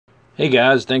Hey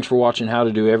guys, thanks for watching How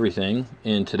to Do Everything.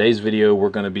 In today's video we're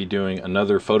going to be doing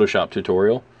another Photoshop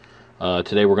tutorial.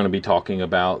 Today we're going to be talking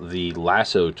about the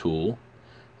Lasso Tool,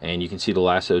 and you can see the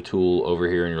Lasso Tool over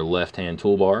here in your left hand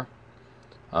toolbar.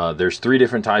 There's three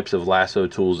different types of Lasso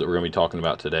Tools that we're going to be talking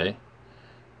about today,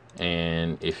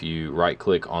 and if you right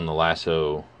click on the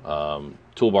Lasso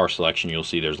toolbar selection, you'll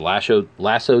see there's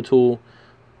Lasso Tool,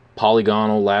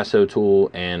 Polygonal Lasso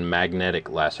Tool, and Magnetic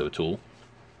Lasso Tool.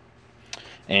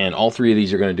 And all three of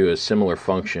these are going to do a similar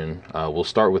function. We'll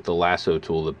start with the Lasso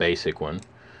Tool, the basic one.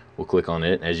 We'll click on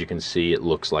it. As you can see, it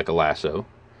looks like a lasso.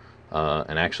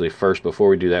 And actually first, before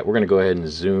we do that, we're going to go ahead and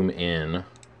zoom in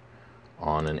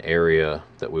on an area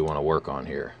that we want to work on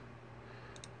here.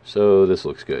 So this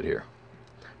looks good here.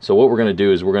 So what we're going to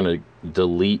do is we're going to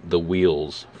delete the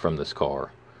wheels from this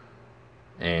car.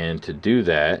 And to do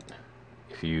that,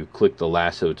 if you click the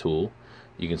Lasso Tool,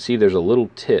 you can see there's a little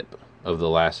tip of the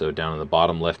lasso down in the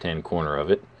bottom left hand corner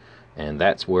of it, and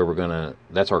that's where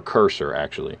that's our cursor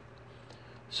actually.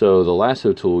 So the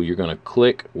Lasso Tool, you're going to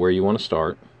click where you want to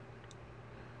start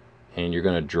and you're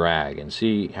going to drag, and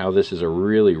see how this is a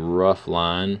really rough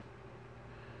line.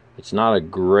 It's not a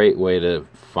great way to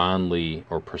finely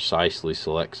or precisely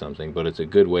select something, but it's a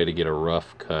good way to get a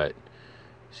rough cut.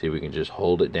 See, we can just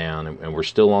hold it down, and we're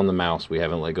still on the mouse. We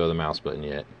haven't let go of the mouse button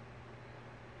yet,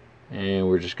 and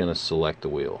we're just going to select the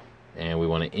wheel. And we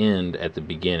want to end at the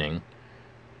beginning.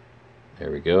 There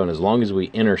we go. And as long as we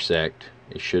intersect,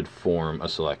 it should form a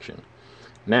selection.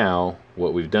 Now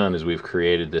what we've done is we've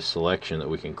created this selection that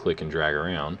we can click and drag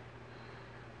around.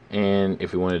 And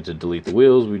if we wanted to delete the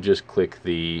wheels, we just click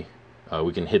the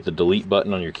we can hit the delete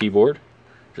button on your keyboard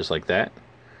just like that,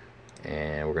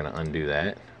 and we're going to undo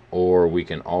that. Or we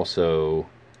can also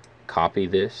copy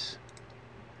this,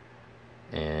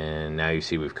 and now you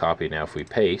see we've copied. Now if we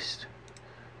paste,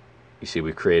 you see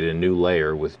we've created a new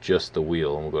layer with just the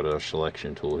wheel, and we'll go to our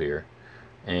selection tool here,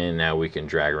 and now we can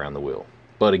drag around the wheel.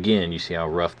 But again, you see how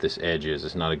rough this edge is.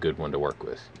 It's not a good one to work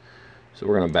with. So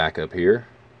we're going to back up here,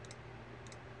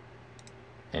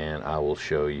 and I will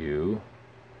show you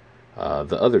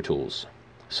the other tools.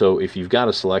 So if you've got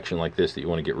a selection like this that you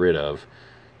want to get rid of,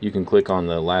 you can click on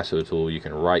the Lasso Tool, you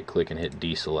can right click and hit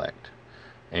deselect,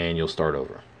 and you'll start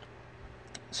over.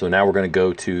 So now we're going to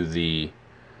go to the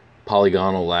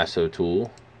Polygonal Lasso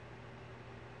Tool.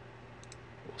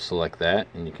 We'll select that,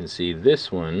 and you can see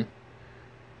this one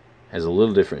has a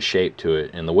little different shape to it.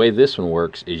 And the way this one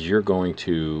works is you're going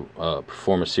to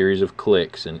perform a series of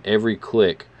clicks, and every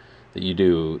click that you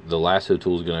do, the Lasso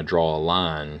Tool is going to draw a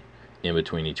line in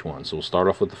between each one. So we'll start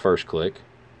off with the first click,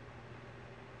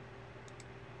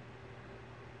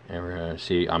 and we're going to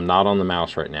see I'm not on the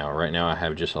mouse right now. Right now I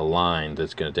have just a line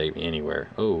that's going to take me anywhere.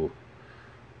 Oops,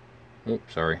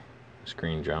 sorry.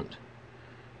 Screen jumped.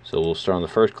 So we'll start on the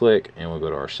first click, and we'll go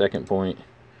to our second point,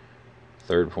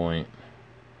 third point,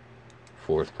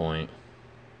 fourth point,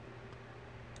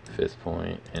 fifth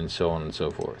point, and so on and so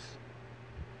forth.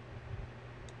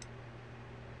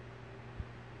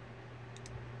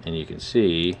 And you can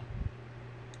see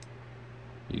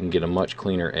you can get a much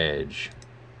cleaner edge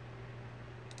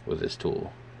with this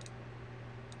tool.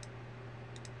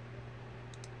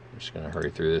 I'm just going to hurry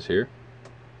through this here.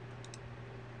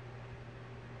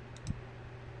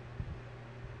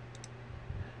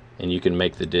 And you can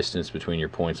make the distance between your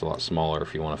points a lot smaller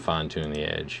if you want to fine-tune the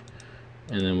edge.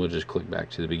 And then we'll just click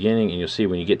back to the beginning, and you'll see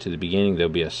when you get to the beginning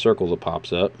there'll be a circle that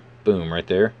pops up, boom, right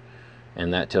there,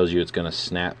 and that tells you it's going to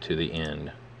snap to the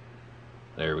end.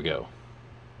 There we go.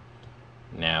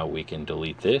 Now we can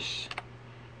delete this,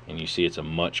 and you see it's a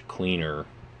much cleaner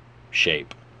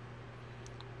shape.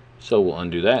 So we'll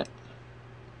undo that,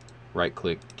 right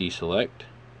click, deselect,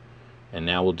 and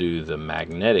now we'll do the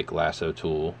Magnetic Lasso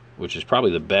Tool, which is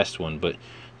probably the best one. But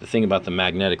the thing about the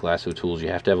Magnetic Lasso Tool is you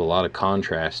have to have a lot of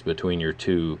contrast between your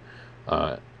two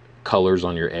colors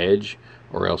on your edge,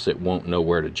 or else it won't know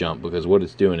where to jump, because what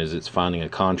it's doing is it's finding a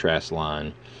contrast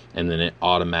line, and then it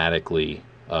automatically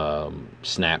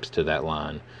snaps to that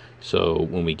line. So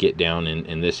when we get down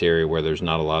in this area where there's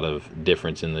not a lot of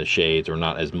difference in the shades, or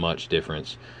not as much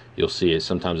difference, you'll see it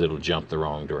sometimes it'll jump the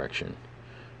wrong direction.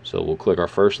 So we'll click our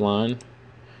first line,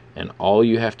 and all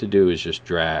you have to do is just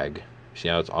drag. See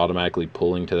how it's automatically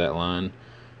pulling to that line?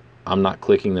 I'm not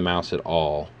clicking the mouse at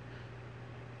all,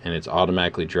 and it's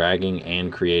automatically dragging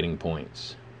and creating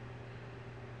points.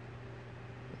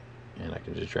 And I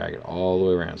can just drag it all the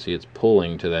way around. See, it's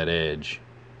pulling to that edge.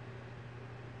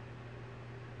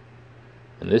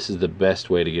 And this is the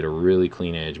best way to get a really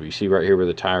clean edge. But you see right here where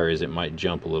the tire is, it might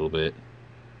jump a little bit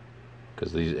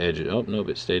because these edges, oh nope,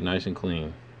 it stayed nice and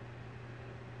clean.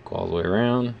 Go all the way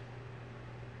around,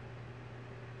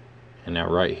 And now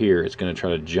right here, it's going to try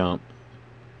to jump.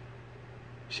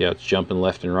 See how it's jumping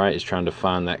left and right? It's trying to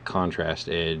find that contrast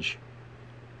edge.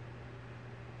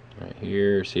 Right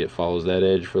here, see it follows that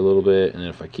edge for a little bit, and then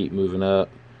if I keep moving up,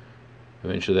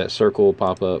 eventually that circle will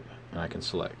pop up and I can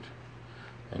select.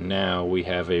 And now we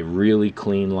have a really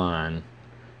clean line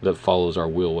that follows our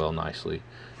wheel well nicely.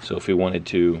 So if we wanted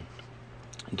to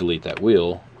delete that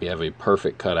wheel, we have a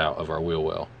perfect cutout of our wheel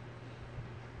well.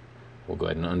 We'll go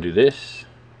ahead and undo this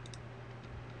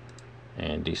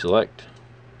and deselect,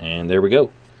 and there we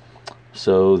go.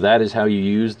 So that is how you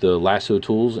use the lasso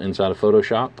tools inside of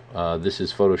Photoshop. This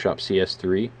is Photoshop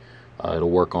CS3. It'll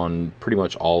work on pretty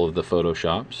much all of the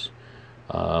Photoshops.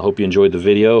 Hope you enjoyed the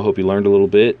video, hope you learned a little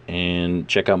bit, and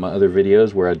check out my other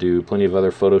videos where I do plenty of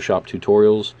other Photoshop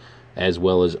tutorials as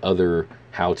well as other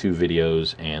how-to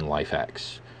videos and life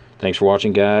hacks. Thanks for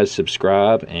watching, guys.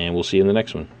 Subscribe, and we'll see you in the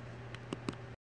next one.